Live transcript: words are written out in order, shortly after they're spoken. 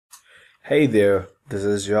Hey there, this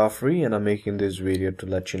is Joffrey and I'm making this video to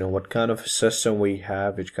let you know what kind of system we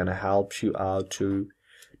have which kind of helps you out to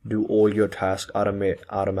do all your tasks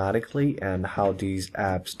automatically, and how these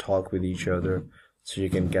apps talk with each other so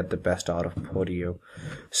you can get the best out of Podio.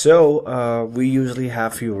 So we usually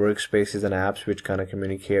have few workspaces and apps which kind of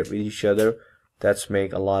communicate with each other. That's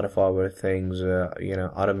make a lot of our things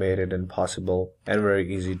automated and possible and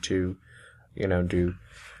very easy to do.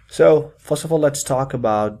 So first of all, let's talk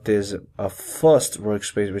about this first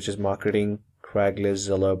workspace, which is marketing Craigslist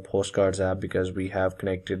Zillow postcards app, because we have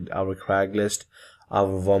connected our Craigslist, our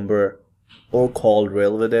Vumber or called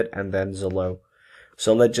rail with it, and then Zillow.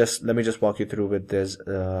 So let me just walk you through with this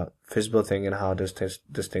Fizbo thing and how this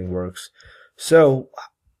thing works. So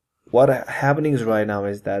what happening is right now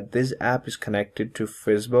is that this app is connected to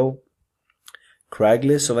Fizbo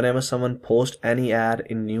Craigslist. So whenever someone posts any ad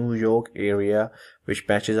in New York area which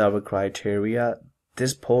matches our criteria,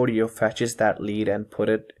 this Podio fetches that lead and put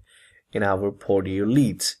it in our Podio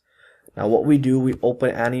leads. Now what we do, we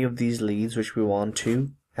open any of these leads which we want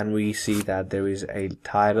to, and we see that there is a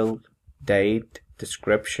title, date,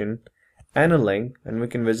 description, and a link, and we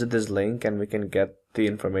can visit this link and we can get the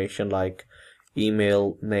information like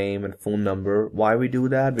email, name, and phone number. Why we do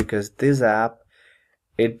that? Because this app,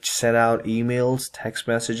 it send out emails, text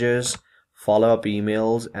messages, follow-up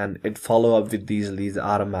emails, and it follow up with these leads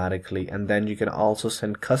automatically. And then you can also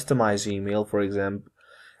send customized email, for example,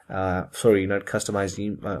 sorry, not customized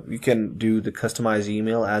email. You can do the customized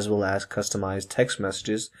email as well as customized text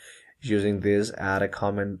messages using this add a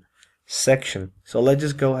comment section. So let's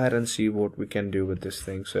just go ahead and see what we can do with this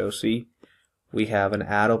thing. So see, we have an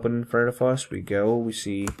ad open in front of us. We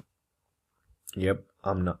see, yep,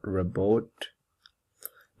 I'm not robot.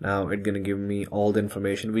 Now it's gonna give me all the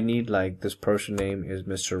information we need, like this person name is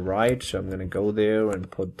Mr. Wright, so I'm gonna go there and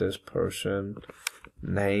put this person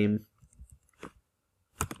name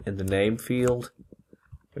in the name field.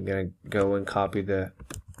 We're gonna go and copy the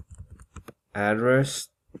address,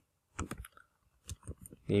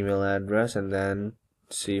 email address, and then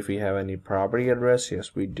see if we have any property address.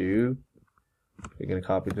 Yes, we do. We're gonna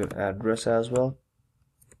copy the address as well.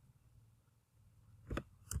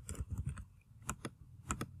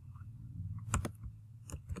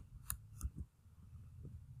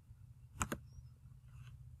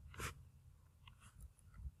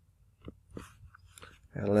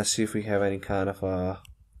 And let's see if we have any kind of a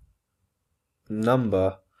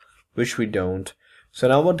number, which we don't. So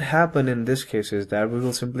now what happened in this case is that we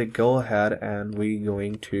will simply go ahead and we're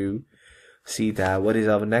going to see that what is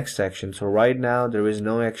our next action. So right now there is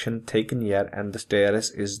no action taken yet and the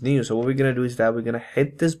status is new. So what we're gonna do is that we're gonna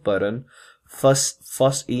hit this button,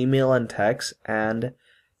 first email and text, and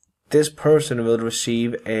this person will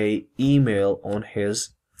receive a email on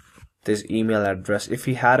this email address. If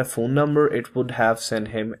he had a phone number, it would have sent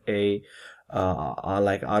him a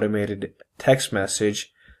like automated text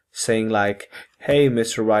message saying like, hey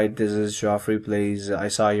Mr. Wright, this is Joffrey, please, I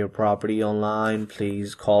saw your property online,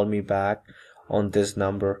 please call me back on this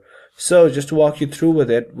number. So just to walk you through with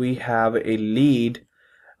it, we have a lead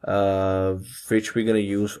which we're gonna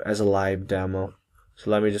use as a live demo. So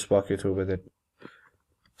let me just walk you through with it.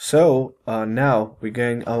 So now I'm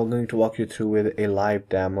going to walk you through with a live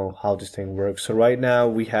demo how this thing works. So right now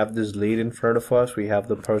we have this lead in front of us. We have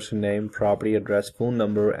the person name, property address, phone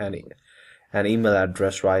number, and an email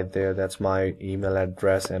address right there. That's my email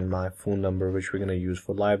address and my phone number, which we're going to use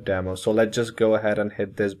for live demo. So let's just go ahead and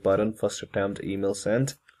hit this button, first attempt email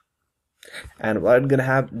sent. And what I'm going to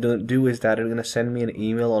have to do is that it's going to send me an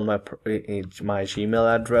email on my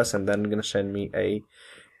Gmail address, and then it's going to send me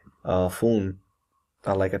a phone,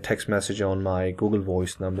 like a text message on my Google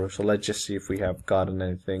Voice number. So let's just see if we have gotten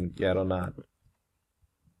anything yet or not.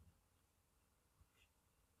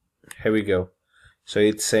 Here we go. So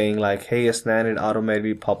it's saying like, hey Asnan, it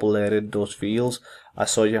automatically populated those fields. I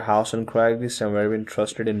saw your house on Craigslist. I'm very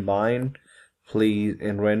interested in buying. Please,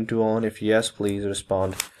 in rent to own. If yes, please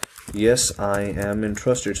respond. Yes, I am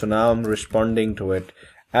interested. So now I'm responding to it.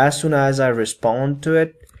 As soon as I respond to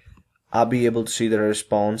it, I'll be able to see the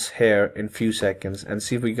response here in few seconds and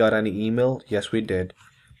see if we got any email. Yes, we did.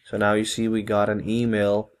 So now you see we got an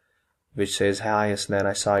email which says, hi Asnan,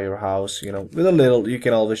 I saw your house. With a little, you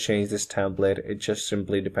can always change this template. It just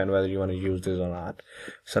simply depends whether you want to use this or not.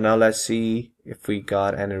 So now let's see if we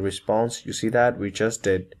got any response. You see that we just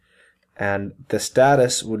did, and the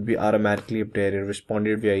status would be automatically updated,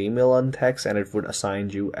 responded via email and text, and it would assign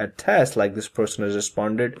you a test like this person has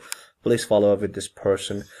responded. Please follow up with this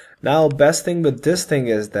person. Now best thing with this thing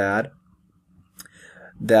is that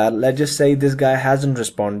that let's just say this guy hasn't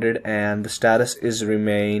responded and the status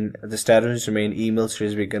remain email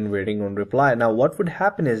series begin waiting on reply. Now what would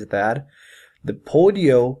happen is that the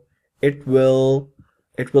Podio, it will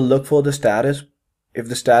look for the status. If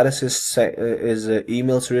the status is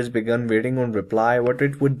email series begun waiting on reply, what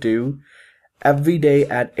it would do every day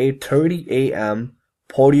at 8:30 a.m.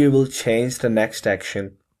 Podio will change the next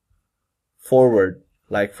action forward,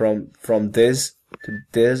 like from this to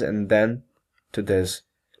this and then to this.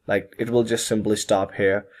 Like it will just simply stop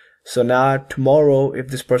here. So now tomorrow, if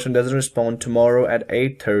this person doesn't respond tomorrow at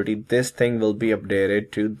 8:30, this thing will be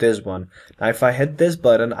updated to this one. Now if I hit this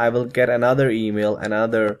button, I will get another email,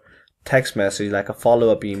 another text message, like a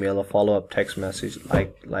follow-up email, a follow-up text message,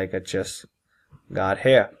 like I just got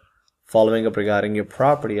here, following up regarding your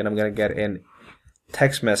property. And I'm gonna get in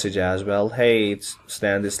text message as well. Hey, it's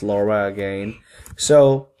Stan, this Laura again.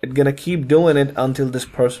 So it's gonna keep doing it until this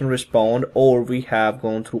person respond or we have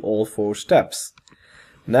gone through all 4 steps.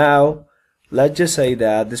 Now let's just say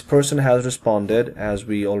that this person has responded, as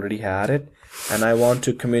we already had it, and I want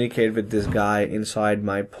to communicate with this guy inside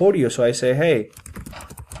my Podio. So I say, hey,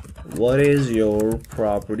 what is your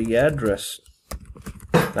property address?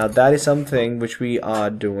 Now that is something which we are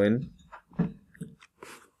doing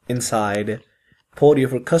inside Podio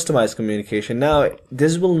for customized communication. Now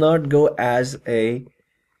this will not go as a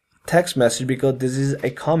text message because this is a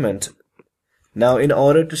comment. Now in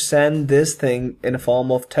order to send this thing in a form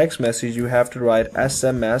of text message, you have to write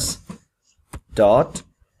SMS dot,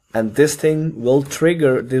 and this thing will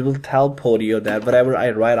trigger, this will tell Podio that whatever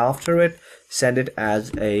I write after it, send it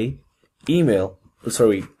as a email,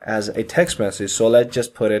 sorry, as a text message. So let's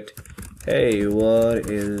just put it, hey, what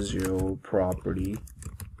is your property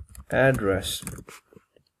address?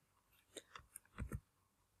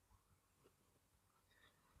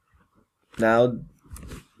 Now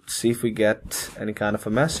see if we get any kind of a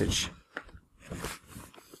message.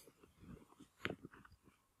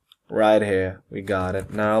 Right here we got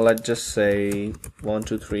it. Now let's just say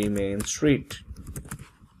 123 Main Street.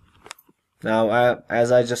 Now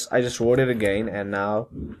as I just wrote it again, and now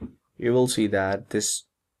you will see that this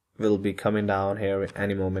will be coming down here at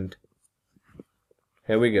any moment.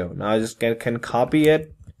 Here we go. Now I just can copy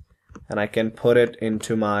it and I can put it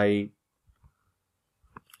into my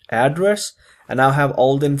address, and now I have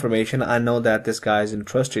all the information. I know that this guy is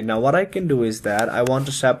interested. Now what I can do is that I want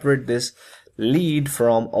to separate this lead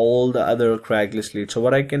from all the other Craigslist leads. So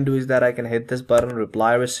what I can do is that I can hit this button,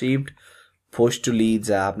 reply received, push to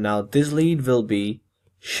leads app. Now this lead will be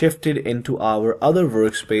shifted into our other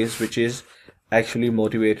workspace, which is actually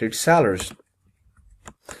motivated sellers.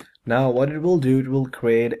 Now what it will do, it will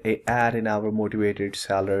create an ad in our motivated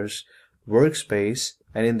sellers workspace,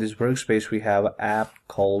 and in this workspace we have an app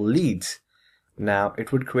called leads. Now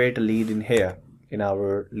it would create a lead in here in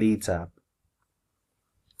our leads app.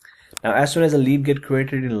 Now as soon as a lead get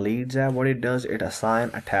created in leads app, what it does, it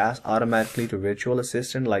assign a task automatically to virtual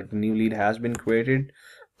assistant, like the new lead has been created,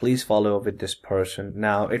 please follow up with this person.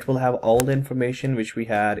 Now it will have all the information which we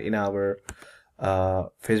had in our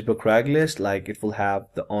Facebook Craigslist, like it will have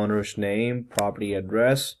the owner's name, property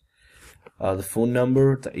address, the phone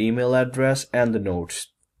number, the email address, and the notes.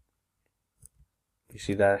 You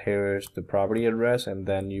see that here is the property address, and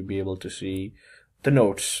then you'll be able to see the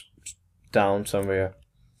notes down somewhere.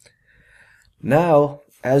 Now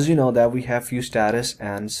as you know that we have few status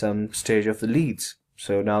and some stage of the leads.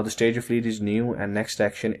 So now the stage of lead is new, and next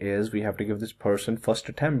action is we have to give this person first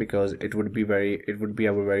attempt, because it would be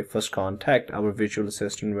our very first contact, our virtual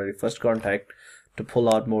assistant very first contact, to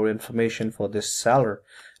pull out more information for this seller.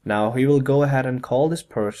 Now he will go ahead and call this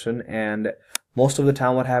person, and most of the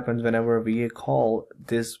time what happens whenever we call,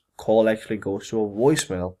 this call actually goes to a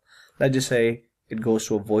voicemail. Let's just say it goes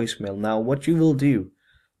to a voicemail. Now what you will do,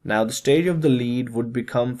 now the stage of the lead would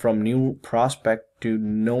become from new prospect to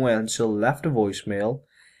no answer, left a voicemail,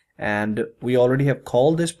 and we already have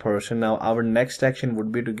called this person. Now our next action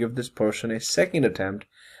would be to give this person a second attempt.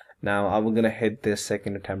 Now I'm gonna hit this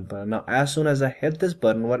second attempt button. Now as soon as I hit this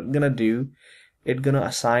button, what it's gonna do, it's gonna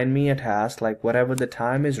assign me a task, like whatever the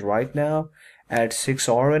time is right now, add 6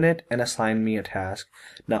 hours in it and assign me a task.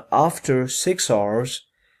 Now after 6 hours,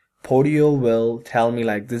 Podio will tell me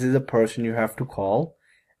like this is a person you have to call,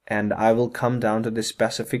 and I will come down to this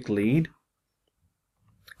specific lead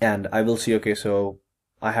and I will see, okay, so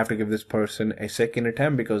I have to give this person a second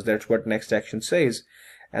attempt because that's what next action says,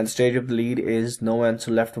 and the stage of the lead is no answer,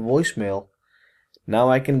 left a voicemail. Now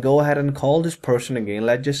I can go ahead and call this person again.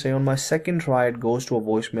 Let's just say on my second try it goes to a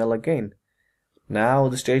voicemail again. Now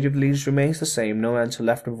the stage of the leads remains the same, no answer,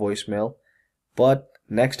 left a voicemail, but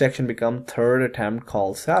next action becomes third attempt,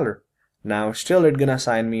 call seller. Now still it's gonna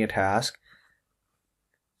assign me a task,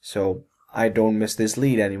 so I don't miss this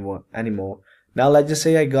lead anymore. Now let's just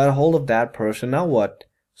say I got a hold of that person. Now what?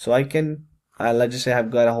 So I can let's just say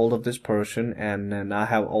I've got a hold of this person, and then I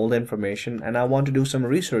have all the information, and I want to do some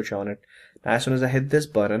research on it. Now, as soon as I hit this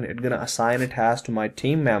button, it's gonna assign a task to my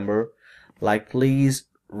team member, like please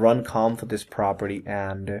run com for this property,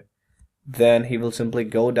 and then he will simply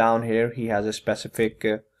go down here. He has a specific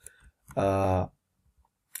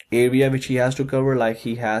area which he has to cover, like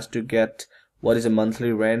he has to get what is a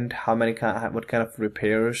monthly rent, what kind of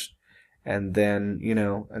repairs, and then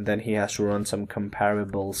and then he has to run some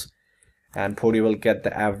comparables, and Podio will get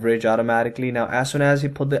the average automatically. Now as soon as he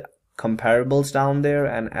put the comparables down there,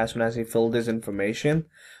 and as soon as he filled this information,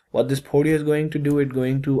 what this Podio is going to do, it's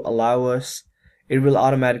going to allow us, it will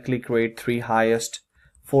automatically create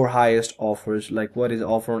four highest offers, like what is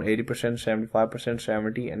offer on 80%, 75%,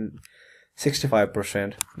 70, and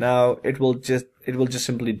 65%. Now it will just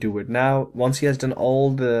simply do it. Now once he has done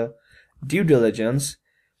all the due diligence,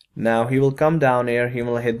 now he will come down here, he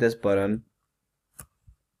will hit this button,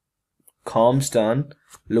 comms done,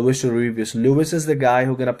 Lewis to review. So Lewis is the guy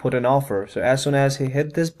who's gonna put an offer. So as soon as he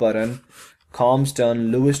hit this button, comms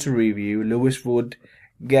done, Lewis to review, Lewis would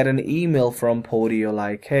get an email from Podio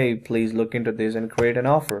like, hey, please look into this and create an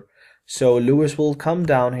offer. So Lewis will come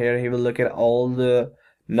down here, he will look at all the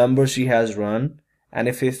numbers he has run, and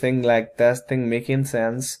if he think like that thing making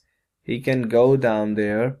sense, he can go down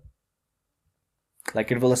there,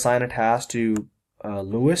 like it will assign a task to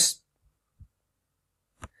Lewis,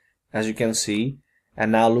 as you can see,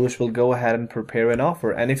 and now Lewis will go ahead and prepare an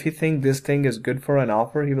offer. And if he think this thing is good for an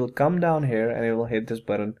offer, he will come down here and he will hit this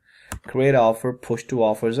button, create offer, push to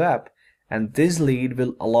offers app, and this lead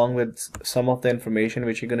will, along with some of the information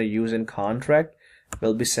which you're going to use in contract,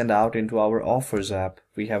 will be sent out into our offers app.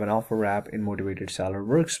 We have an offer app in Motivated Seller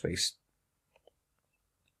workspace.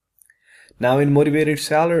 Now in Motivated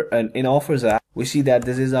Seller and in offers app, we see that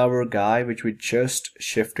this is our guy which we just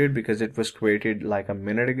shifted because it was created like a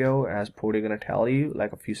minute ago, as Podio gonna tell you,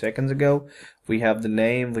 like a few seconds ago. We have the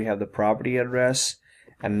name, we have the property address,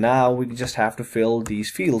 and now we just have to fill these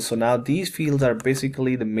fields. So now these fields are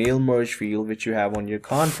basically the mail merge field which you have on your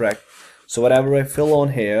contract. So whatever I fill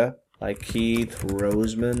on here, like Keith,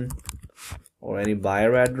 Roseman, or any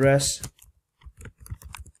buyer address,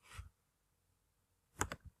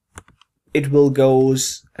 it will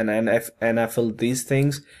goes, and I fill these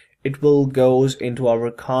things, it will goes into our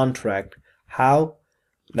contract. How?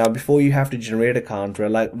 Now before you have to generate a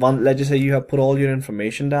contract, like let's just say you have put all your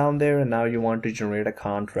information down there and now you want to generate a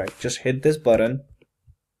contract, just hit this button.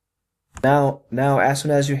 Now as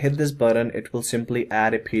soon as you hit this button, it will simply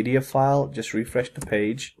add a PDF file. Just refresh the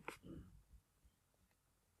page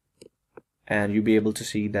and you'll be able to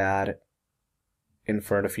see that in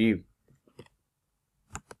front of you.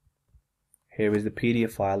 Here is the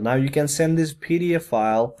PDF file. Now you can send this PDF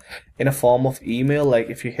file in a form of email. Like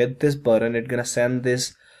if you hit this button, it's gonna send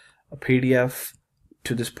this PDF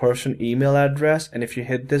to this person email address, and if you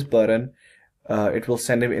hit this button, it will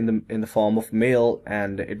send it in the form of mail,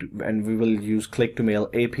 and we will use click to mail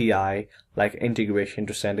API like integration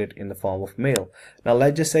to send it in the form of mail. Now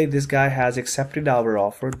let's just say this guy has accepted our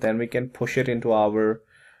offer, then we can push it into our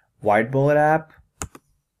whiteboard app.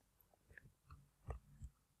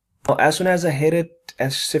 Now, as soon as I hit it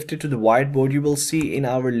and shift it to the whiteboard, you will see in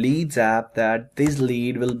our leads app that this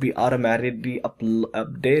lead will be automatically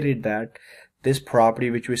updated, that this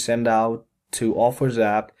property which we send out to offers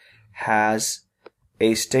app has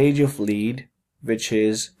a stage of lead which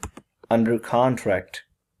is under contract.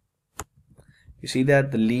 You see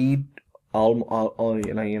that the lead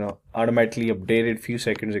automatically updated a few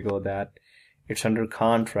seconds ago that it's under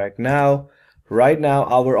contract. Now right now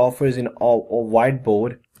our offer is in a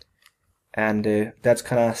whiteboard, and that's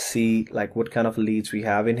gonna see like what kind of leads we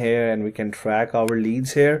have in here, and we can track our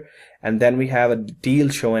leads here. And then we have a deal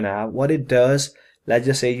showing up. What it does, let's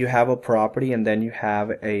just say you have a property and then you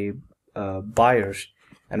have a buyers,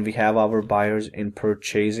 and we have our buyers in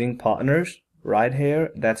purchasing partners right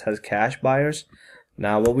here that has cash buyers.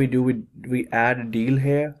 Now what we do, we add a deal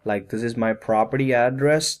here, like this is my property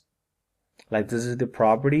address, like this is the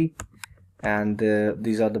property, and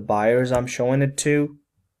these are the buyers I'm showing it to.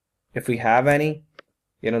 If we have any,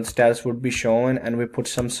 the status would be shown, and we put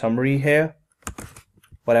some summary here,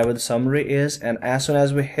 whatever the summary is. And as soon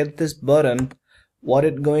as we hit this button, what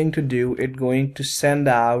it's going to do, it's going to send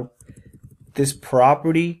out this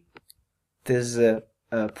property, this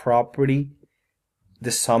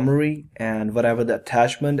summary, and whatever the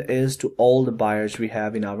attachment is to all the buyers we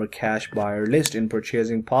have in our cash buyer list in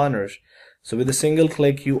purchasing partners. So with a single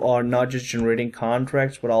click, you are not just generating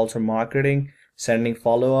contracts, but also marketing, sending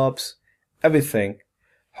follow-ups, everything.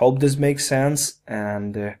 Hope this makes sense,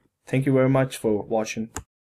 and thank you very much for watching.